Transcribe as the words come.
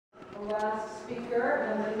last speaker,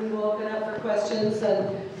 and then we will open up for questions,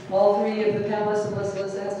 and all three of the panelists, unless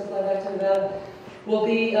Alyssa has to fly back to Nevada, will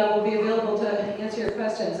be available to answer your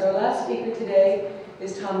questions. Our last speaker today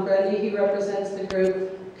is Tom Grundy. He represents the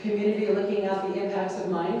group Community Looking at the Impacts of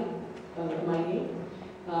Mining.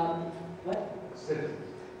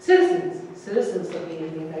 Citizens Looking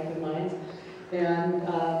at the Impact of Mines. And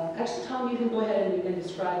actually, Tom, you can go ahead and you can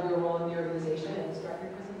describe your role in the organization and start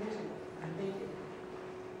your presentation. Thank you.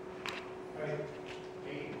 All right.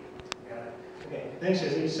 Okay. Thanks,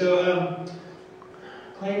 Jesse. So,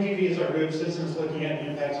 ClaimGV is our group, Citizens Looking at the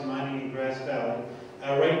Impacts of Mining in Grass Valley.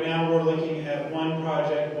 Right now, we're looking at one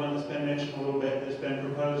project, one that's been mentioned a little bit, that's been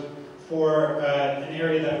proposed for an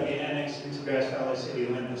area that would be annexed into Grass Valley city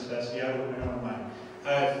limits. That's the Overview.m4v mine.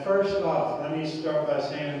 First off, let me start by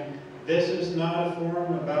saying this is not a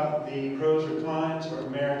forum about the pros or cons or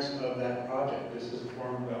merits of that project. This is a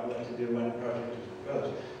forum about what to do when a project is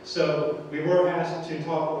proposed. So we were asked to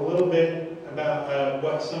talk a little bit about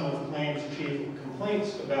what some of Claim's chief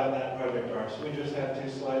complaints about that project are. So we just have 2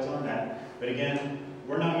 slides on that. But again,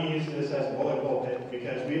 we're not going to use this as a bullet pulpit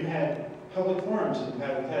because we've had public forums in the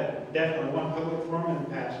past. We've had definitely one public forum in the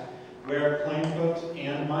past where Claim folks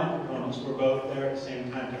and mine proponents were both there at the same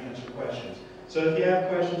time to answer questions. So if you have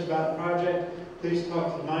questions about the project, please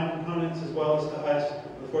talk to the mine proponents as well as to us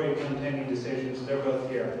before you come to any decisions. They're both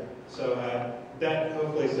here. So that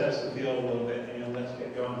hopefully sets the field a little bit, and let's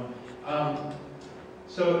get going.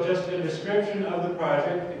 So just a description of the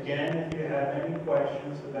project. Again, if you have any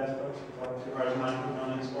questions, the best folks to talk to are the mine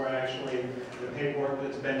proponents or actually the paperwork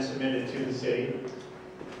that's been submitted to the city.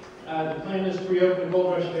 The plan is to reopen the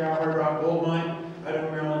Gold Rush era hard rock gold mine. Idaho,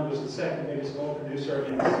 Maryland was the 2nd biggest gold producer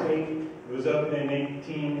in the state. It was opened in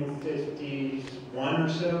 1851 or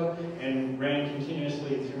so and ran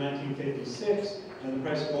continuously through 1956. And the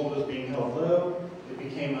price of gold was being held low. It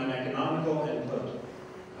became uneconomical and closed.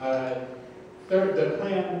 The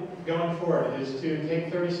plan going forward is to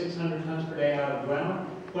take 3,600 tons per day out of the ground.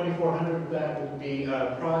 2,400 of that would be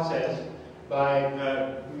processed by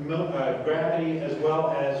gravity as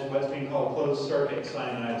well as what's being called closed circuit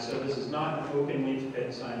cyanide. So this is not an open leach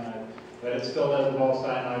pit cyanide, but it still does involve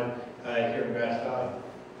cyanide here in Grass Valley.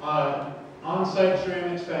 On-site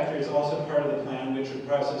ceramics factory is also part of the plan, which would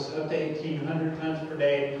process up to 1,800 tons per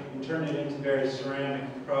day and turn it into various ceramic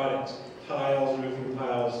products, tiles, roofing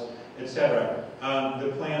tiles, etc. The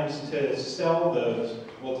plans to sell those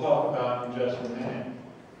we'll talk about in just a minute.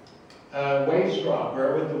 Waste rock,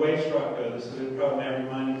 where would the waste rock go? This is a problem every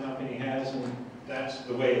mining company has, and that's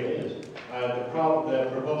the way it is. The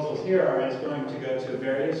proposals here are it's going to go to a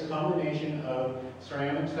various combination of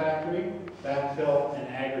ceramics factory, backfill, and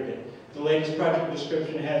aggregate. The latest project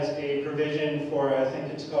description has a provision for, I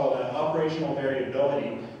think it's called operational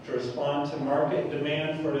variability, to respond to market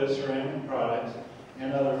demand for those ceramic products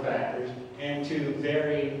and other factors, and to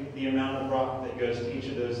vary the amount of rock that goes to each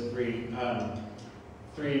of those three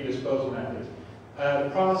disposal methods.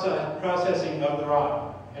 Processing of the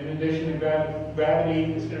rock. In addition to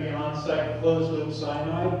gravity, it's going to be on-site closed-loop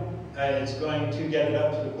cyanide. It's going to get it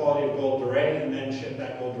up to the quality of gold doré and then ship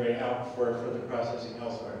that gold doré out for further processing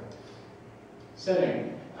elsewhere.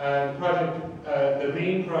 Setting. The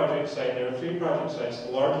main project site, there are 3 project sites.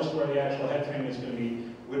 The largest where the actual head frame is going to be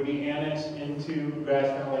would be annexed into Grass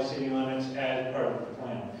Valley city limits as part of the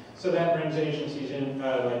plan. So that brings agencies in,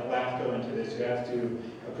 like LAFCO, into this, who have to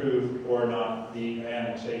approve or not the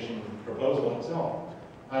annexation proposal itself.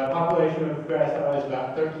 Population of Grass Valley is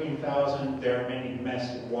about 13,000. There are many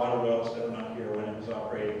domestic water wells that were not here when it was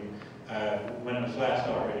operating, when it was last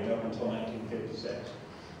operating up until 1956.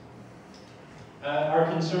 Our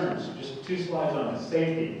concerns, just 2 slides on this.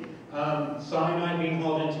 Safety. Cyanide being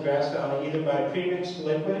hauled into Grass Valley either by premixed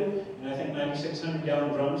liquid, and I think 9,600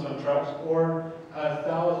 gallon drums on trucks, or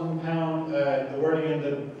 1,000-pound, the wording in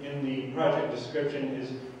the project description is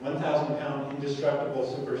 1,000-pound indestructible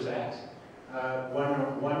super sacks. One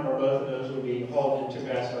or both of those will be hauled into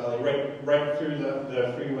Grass Valley, right through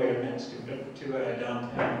the freeway events to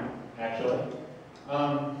downtown, actually.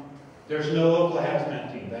 There's no local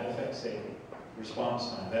hazmat team. That affects safety. Response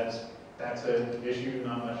time. That's an issue,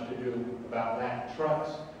 not much to do about that.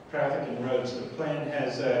 Trucks, traffic, and roads. The plan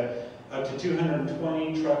has up to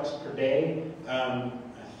 220 trucks per day. I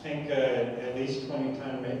think at least 20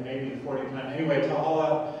 times, maybe 40 times. Anyway, to haul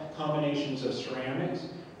out combinations of ceramics,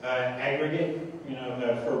 aggregate,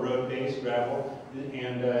 for road-based gravel,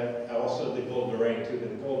 and also the gold doré too. The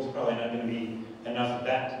gold's probably not going to be enough of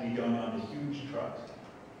that to be going on the huge trucks.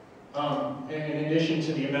 In addition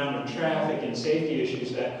to the amount of traffic and safety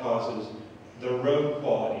issues that causes, the road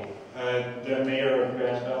quality. The mayor of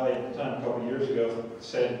Grass Valley at the time, a couple years ago,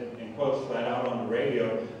 said, in quotes, flat out on the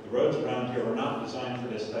radio, the roads around here were not designed for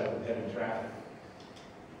this type of heavy traffic.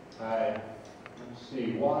 Let's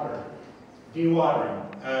see, water. Dewatering.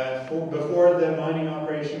 Before the mining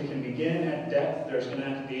operation can begin at depth, there's going to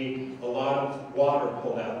have to be a lot of water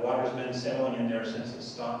pulled out. Water's been settling in there since it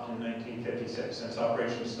stopped in 1956, since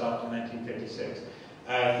operation stopped in 1956.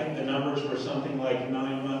 I think the numbers were something like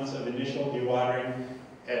 9 months of initial dewatering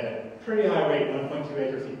at a pretty high rate, 1.2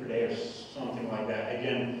 acre-feet per day or something like that.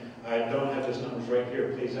 Again, I don't have those numbers right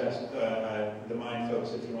here. Please ask the mine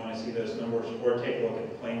folks if you want to see those numbers, or take a look at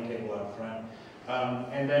the plane table out front.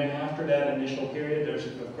 And then after that initial period, there's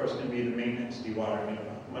of course going to be the maintenance dewatering at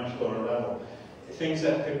a much lower level. Things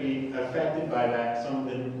that could be affected by that, some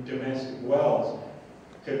of the domestic wells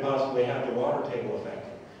could possibly have the water table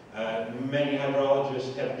affected. Many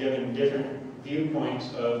hydrologists have given different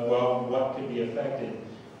viewpoints of, well, what could be affected.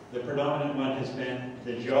 The predominant one has been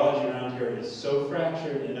the geology around here is so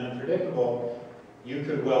fractured and unpredictable, you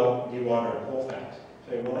could well dewater Colfax.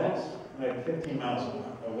 Say, well, that's like 15 miles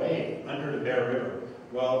away under the Bear River.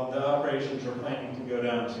 Well, the operations are planning to go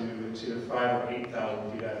down to 5,000 or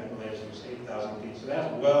 8,000 feet. I think the latest was 8,000 feet. So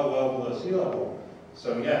that's well below sea level.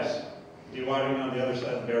 So yes, dewatering on the other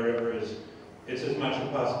side of the Bear River it's as much a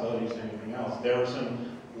possibility as anything else. There were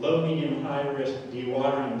some low, medium, high risk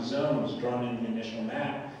dewatering zones drawn in the initial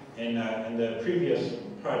map in the previous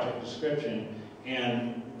project description,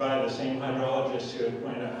 and by the same hydrologists who have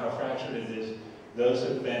pointed out how fractured it is, those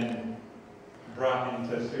have been brought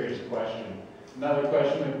into serious question. Another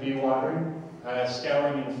question with dewatering,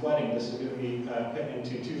 scouring and flooding. This is going to be put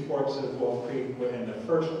into 2 forks of Wolf Creek within the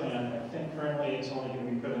first plan. I think currently it's only going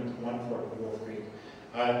to be put into 1 fork of Wolf Creek.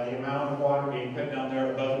 The amount of water being put down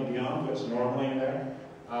there above and beyond what's normally in there,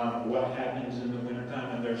 what happens in the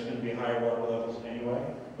wintertime, and there's going to be higher water levels anyway.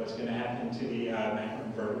 What's going to happen to the macro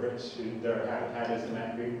invertebrates, their habitat is the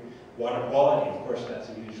Mac Creek. Water quality, of course, that's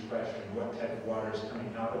a huge question. What type of water is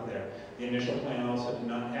coming out of there? The initial plan also did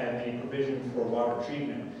not have any provision for water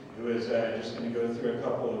treatment. It was just going to go through a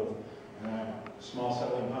couple of small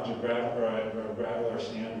settling ponds of gravel or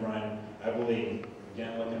sand brine, I believe.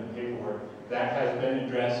 Again, looking at the paperwork. That has been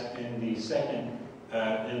addressed in the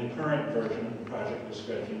in the current version of the project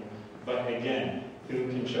description. But again, who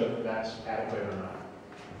can show that that's adequate or not?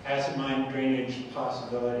 Acid mine drainage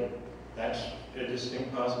possibility. That's a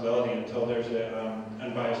distinct possibility until there's an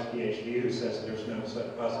unbiased PhD who says there's no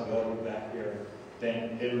such possibility back here.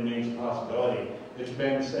 Then it remains a possibility. It's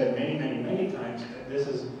been said many, many, many times that this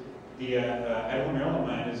is the Idaho Maryland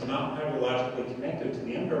mine is not hydrologically connected to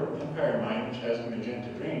the Empire mine, which has a magenta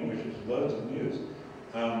drain, which is loads of news.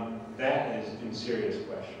 That is in serious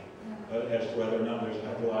question as to whether or not there's a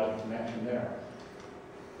hydrologic connection there.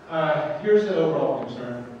 Here's the overall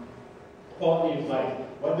concern. Quality of life.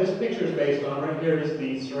 What this picture is based on right here is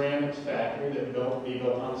the ceramics factory that will be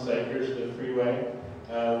built on the site. Here's the freeway,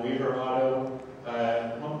 Weaver Auto,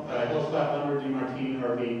 Hillsflat Lumber, DeMartini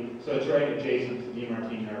RV. So it's right adjacent to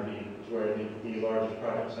DeMartini RV, is where the largest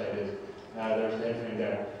project site is. There's the entry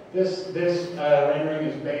there. This rendering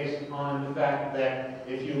is based on the fact that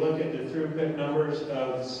if you look at the throughput numbers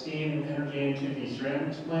of steam energy into the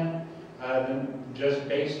ceramics plant, then just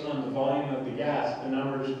based on the volume of the gas, the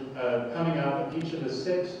numbers coming out of each of the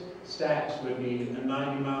 6 stacks would be a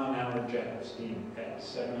 90-mile-an-hour jet of steam at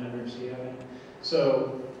 700 CFM.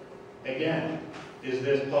 So, again, is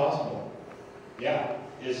this possible? Yeah.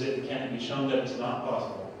 Can it be shown that it's not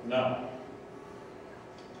possible? No.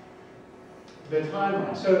 The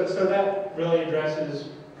timeline. So that really addresses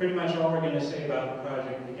pretty much all we're going to say about the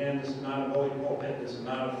project. Again, this is not a bully pulpit. This is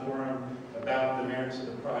not a forum about the merits of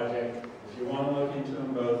the project. If you want to look into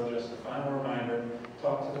them both, just a final reminder,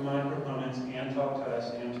 talk to the mine proponents and talk to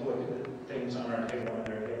us and to look at the things on our table and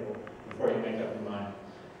their table before you make up your mind.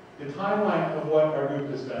 The timeline of what our group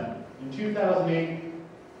has done. In 2008,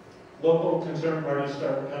 local concerned parties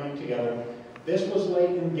started coming together. This was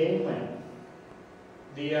late in game plan.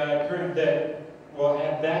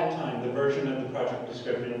 At that time, the version of the project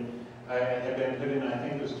description had been put in, I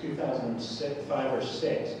think it was 2005 or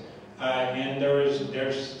 6. And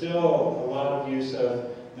there's still a lot of use of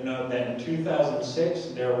the note that in 2006,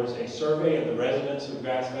 there was a survey of the residents of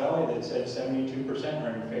Grass Valley that said 72%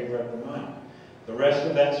 are in favor of the mine. The rest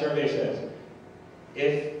of that survey says,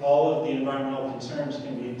 if all of the environmental concerns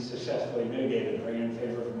can be successfully mitigated, are you in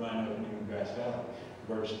favor of the mine opening in Grass Valley?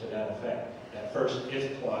 Words to that effect. That first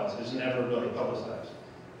if clause is never really publicized.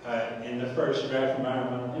 In the first draft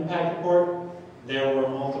environmental impact report, there were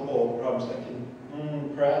multiple problems that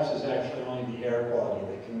can, perhaps is actually only the air quality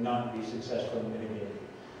that cannot be successfully mitigated.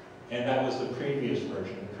 and that was the previous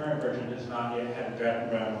version. The current version has not yet had a draft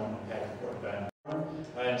environmental impact report done.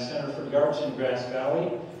 Center for the Arts in Grass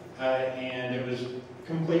Valley, and it was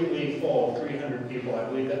completely full, 300 people. I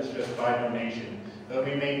believe that's just by donation. But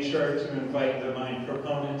we made sure to invite the mine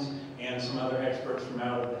proponents and some other experts from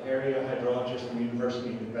out of the area, hydrologist from University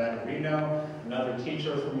of Nevada, Reno, another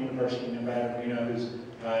teacher from University of Nevada, Reno,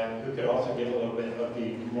 who could also give a little bit of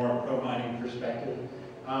the more pro-mining perspective.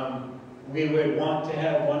 We would want to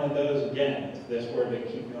have one of those again if this were to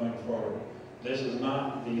keep going forward. This is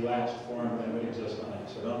not the last forum that would exist on it,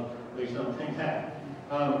 so please don't think that.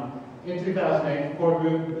 In 2008, the core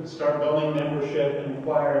group would start building membership and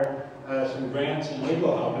acquire some grants and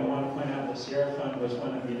legal help. I want to point out that Sierra Fund was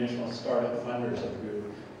one of the initial startup funders of the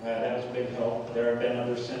group. That was a big help. There have been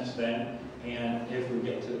others since then, and if we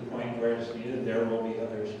get to the point where it's needed, there will be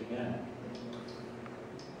others again.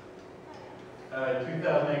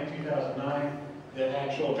 2008, 2009, the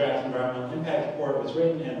actual draft environmental impact report was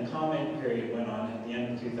written and the comment period went on at the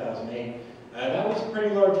end of 2008. That was a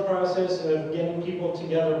pretty large process of getting people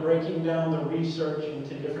together, breaking down the research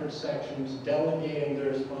into different sections, delegating the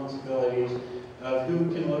responsibilities of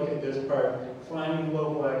who can look at this part, finding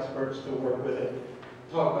local experts to work with it.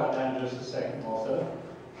 Talk about that in just a second also.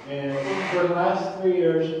 And for the last 3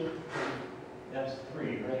 years, that's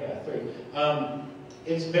 3, right? Yeah, 3.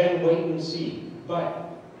 It's been wait and see, but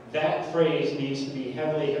that phrase needs to be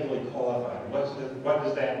heavily, heavily qualified. What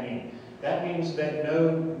does that mean? That means that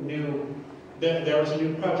there was a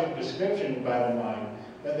new project description by the mine,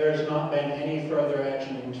 but there's not been any further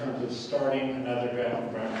action in terms of starting another draft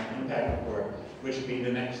environmental impact report, which would be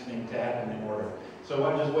the next thing to happen in order. So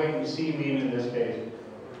what does wait and see mean in this case?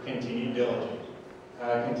 Continued diligence.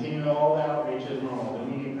 Continue all the outreach as normal, the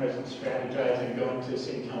meeting presence, strategizing, going to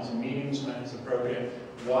city council meetings when it's appropriate,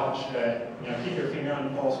 watch, keep your finger on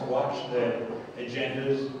the pulse, watch the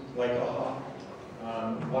agendas like a hawk,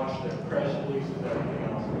 watch the press releases, everything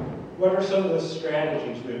else. What are some of the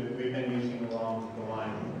strategies we've been using along the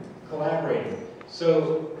line? Collaborating.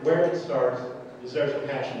 So where it starts is there's a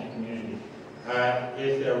passionate community.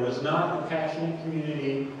 If there was not a passionate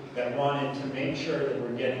community that wanted to make sure that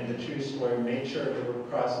we're getting the true story, make sure that we're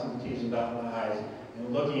crossing the T's and dotting the I's,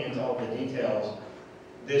 and looking into all the details,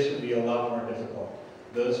 this would be a lot more difficult.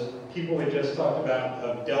 Those people we just talked about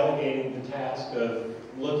of delegating the task of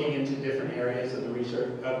looking into different areas of the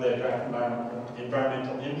research of the draft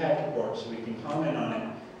environmental impact report so we can comment on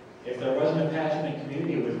it. If there wasn't a passionate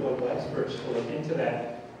community with local experts to look into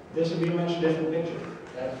that, this would be a much different picture.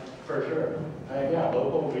 That's for sure. Yeah,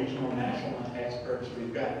 local, regional, national experts.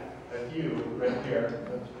 We've got a few right here.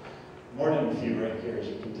 More than a few right here, as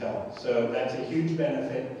you can tell. So that's a huge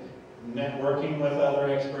benefit. Networking with other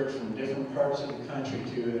experts from different parts of the country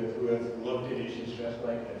too, who have looked at issues just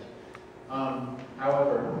like this.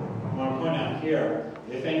 However, I want to point out here,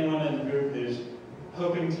 if anyone in the group is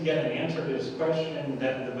hoping to get an answer to this question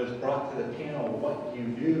that was brought to the panel, what do you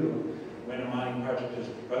do when a mining project is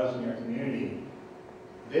proposed in your community?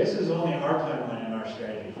 This is only our timeline and our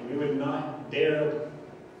strategy. We would not dare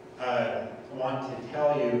want to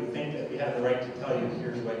tell you, think that we have the right to tell you,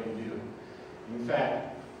 here's what you do. In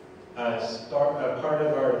fact, part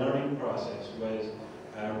of our learning process was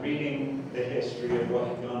reading the history of what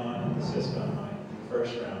had gone on in the Cisco mine in the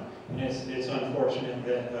first round. And it's unfortunate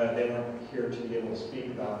that they weren't here to be able to speak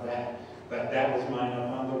about that. But that was mine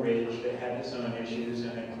up on the ridge that had its own issues,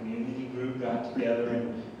 and a community group got together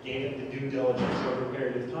and gave it the due diligence over a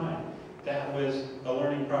period of time. That was a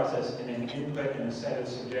learning process and an input and a set of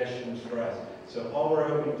suggestions for us. So all we're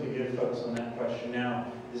hoping to give folks on that question now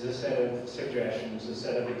is a set of suggestions, a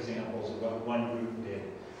set of examples of what one group did.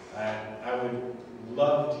 I would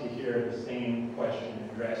love to hear the same question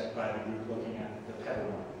addressed by the group looking at the pedal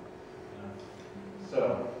line.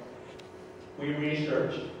 So we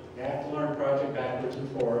researched. You have to learn project backwards and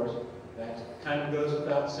forwards. That kind of goes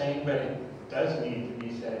without saying, but it does need to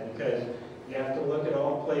be said because you have to look at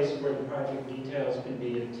all places where the project details can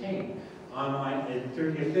be obtained. Online,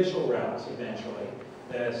 through the official routes eventually.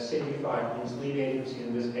 The city filings, lead agency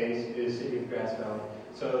in this case is City of Grass Valley.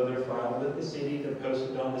 So they're filed with the city, they're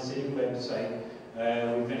posted on the city website. We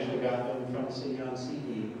eventually got them from the city on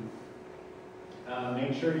CD.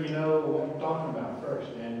 Make sure you know what you're talking about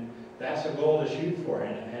first, and that's a goal to shoot for.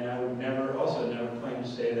 And I would never claim to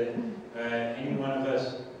say that any one of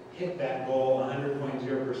us hit that goal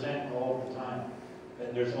 100.0% all of the time.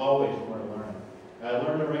 But there's always more to learn.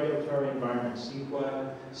 Learn the regulatory environment,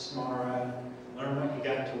 CEQA, SMARA, learn what you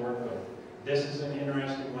got to work with. This is an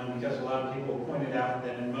interesting one because a lot of people pointed out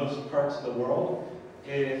that in most parts of the world,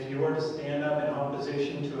 if you were to stand up in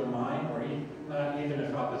opposition to a mine, or not even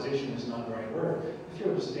if opposition is not the right word, if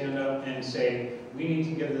you were to stand up and say, we need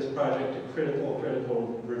to give this project a critical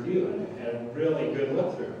review and a really good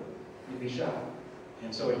look through, you'd be shocked.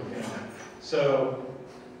 And so would your family. So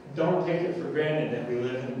don't take it for granted that we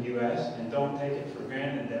live in the US, and don't take it for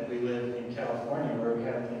granted that we live in California, where we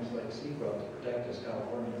have things like CEQA to protect us,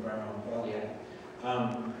 California Environmental Quality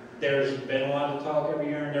Act. There's been a lot of talk every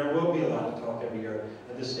year, and there will be a lot of talk every year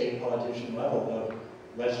at the state politician level of,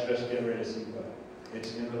 let's just get rid of CEQA.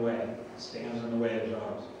 It's in the way. It stands in the way of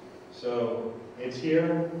jobs. So it's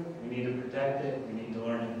here. We need to protect it. We need to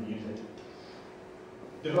learn it and use it.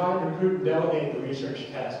 Divide, recruit, and delegate the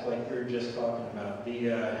research task like we were just talking about.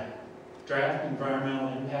 The draft environmental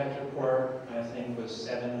impact report, I think, was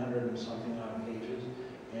 700 and something odd pages,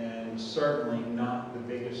 and certainly not the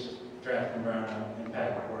biggest draft environmental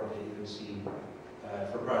impact report that you would see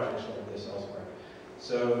for projects like this elsewhere.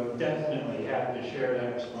 So definitely have to share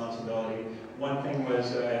that responsibility. One thing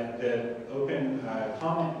was the open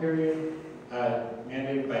comment period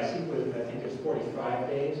mandated by CEQA, I think it's 45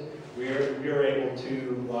 days. We were able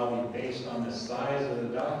to lobby based on the size of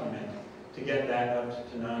the document to get that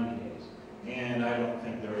up to 90 days. And I don't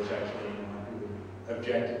think there was actually anyone who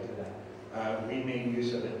objected to that. We made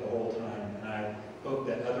use of it the whole time, and I hope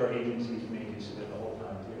that other agencies made use of it the whole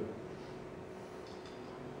time too.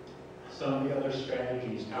 Some of the other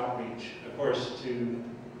strategies, outreach, of course, to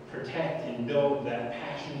protect and build that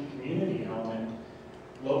passionate community element.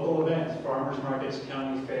 Local events, farmers markets,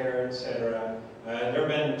 county fair, etc. There have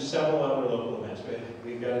been several other local events, but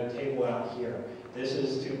we've got a table out here. This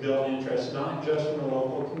is to build interest not just from the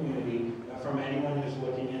local community, but from anyone who's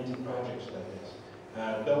looking into projects like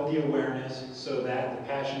this. Build the awareness so that the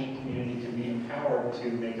passionate community can be empowered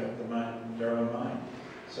to make up their own mind,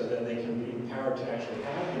 so that they can be empowered to actually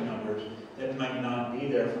have the numbers that might not be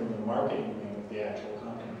there from the marketing wing of the actual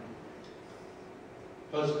company.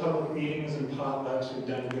 Host public meetings and potlucks, we've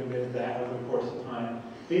done a good bit of that over the course of time.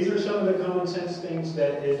 These are some of the common sense things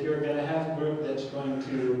that if you're going to have a group that's going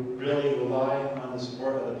to really rely on the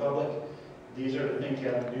support of the public, these are the things you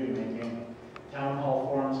have to do to maintain it. Town hall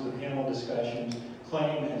forums, the panel discussions.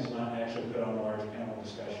 Claim has not actually put on a large panel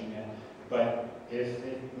discussion yet, but if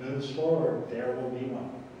it moves forward, there will be one.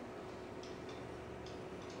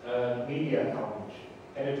 Media outreach,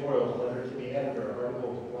 editorials, letter to the editor,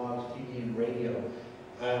 articles, blogs, TV, and radio.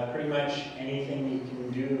 Pretty much anything you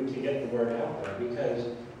can do to get the word out there, because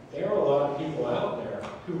there are a lot of people out there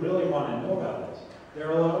who really want to know about this. There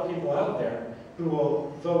are a lot of people out there who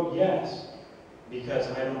will vote yes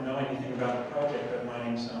because I don't know anything about the project, but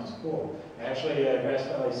mining sounds cool. Actually, Grass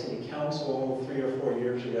Valley City Council 3 or 4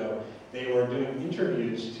 years ago, they were doing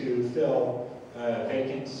interviews to fill a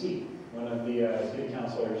vacant seat. One of the city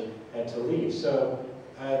councilors had to leave. So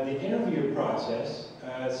the interview process,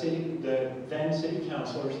 the then city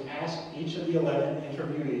councilors asked each of the 11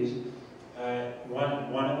 interviewees,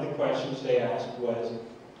 one of the questions they asked was,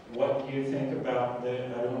 what do you think about the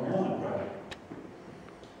Idaho Maryland project?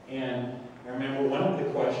 And I remember one of the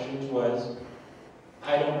questions was,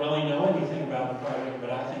 I don't really know anything about the project, but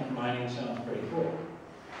I think mining sounds pretty cool.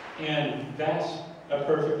 And that's a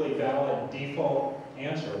perfectly valid default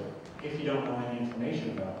answer if you don't know any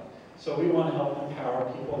information about it. So we want to help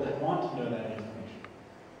empower people that want to know that information.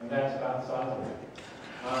 And that's about software.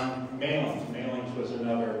 Mailings. Mailings was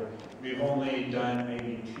another. We've only done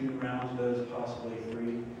maybe 2 rounds of those, possibly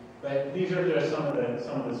 3. But these are just some of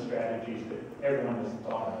the strategies that everyone has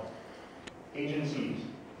thought of. Agencies.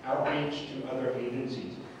 Outreach to other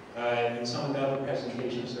agencies. In some of the other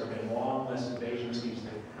presentations, there have been long lists of agencies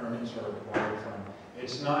that permits are required from.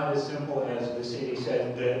 It's not as simple as the city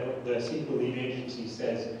says, the CEQA lead agency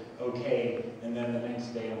says, okay, and then the next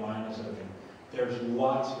day a line is open. There's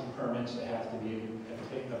lots of permits that have to be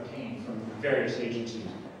obtained from various agencies.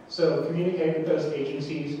 So communicate with those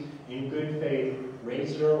agencies in good faith,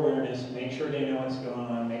 raise their awareness, make sure they know what's going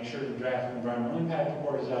on, make sure the draft environmental impact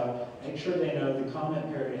report is out, make sure they know the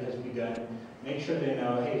comment period has begun, make sure they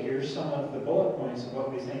know, hey, here's some of the bullet points of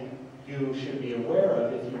what we think you should be aware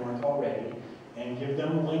of if you weren't already, and give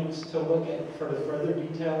them links to look at for the further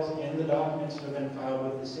details in the documents that have been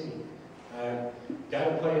filed with the city. Got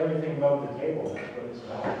to play everything above the table, that's what it's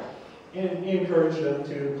about. And encourage them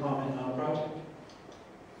to comment on the project.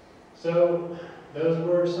 So those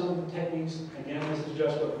were some of the techniques. Again, this is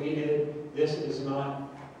just what we did. This is not,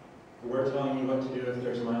 we're telling you what to do if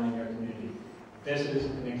there's mining in your community. This is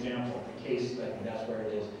an example, a case study, that's where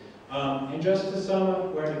it is. And just to sum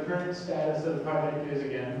up where the current status of the project is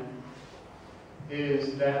again,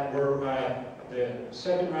 is that we're the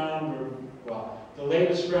second round, the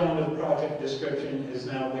latest round of project description is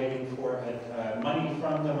now waiting for money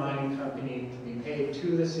from the mining company to be paid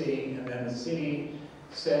to the city, and then the city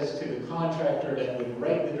says to the contractor that would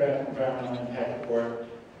write the draft environmental impact report.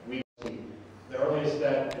 The earliest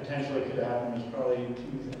that potentially could happen is probably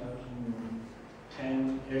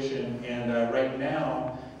 2010-ish, and right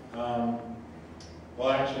now,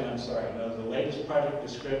 well, actually, I'm sorry, no, the latest project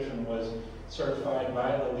description was certified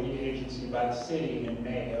by the lead agency, by the city, in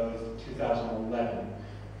May of 2011.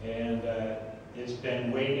 And it's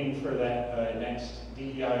been waiting for that next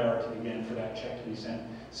DEIR to begin, for that check to be sent.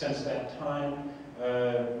 Since that time,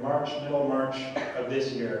 middle March of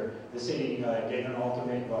this year, the city gave an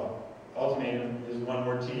ultimatum is one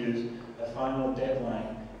word to use, a final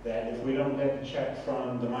deadline that if we don't get the check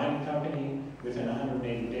from the mining company within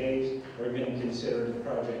 180 days, we're going to consider the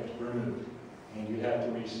project removed. And you have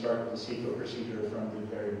to restart the CEQA procedure from the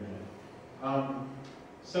very beginning.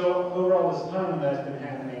 So overall, this time that's been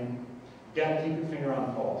happening, you got to keep your finger on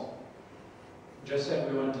the pulse. Just like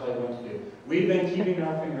we want to tell you what to do. We've been keeping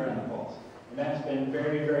our finger on the pulse. And that's been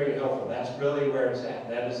very, very helpful. That's really where it's at.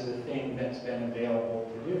 That is the thing that's been available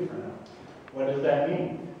to do for now. What does that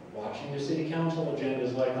mean? Watching the city council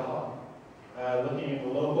agendas like a hawk. Looking at the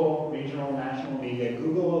local, regional, national media.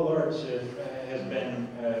 Google Alerts has been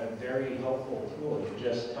a very helpful tool to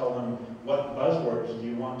just tell them what buzzwords do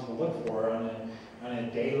you want to look for on a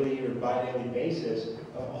daily or bi-daily basis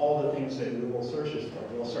of all the things that Google searches for.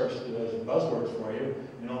 It'll search those buzzwords for you,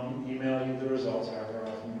 and it'll email you the results however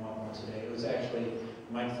often you want once a day. It was actually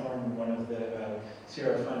Mike Thorne, one of the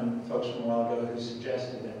Sierra Fund folks from a while ago, who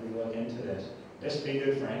suggested that we look into this. This would be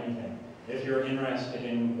good for anything. If you're interested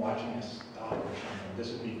in watching a stock or something,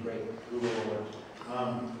 this would be great. Google Alert.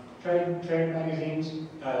 Trade magazines,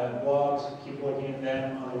 blogs, keep looking at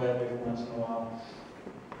them on the web every once in a while.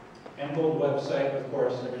 Embold website, of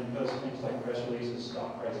course, they're going to post things like press releases,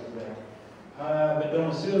 stock prices there. But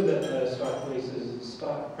don't assume that the stock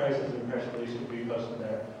prices and press releases will be posted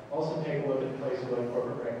there. Also take a look at places like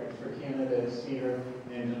Corporate Record for Canada, Cedar,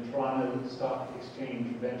 and the Toronto Stock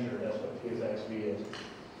Exchange Venture. That's what TSXV is.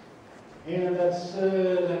 And that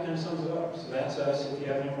kind of sums it up. So that's us. If you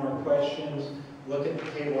have any more questions, look at the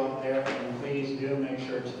table up there, and please do make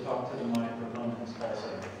sure to talk to the monitor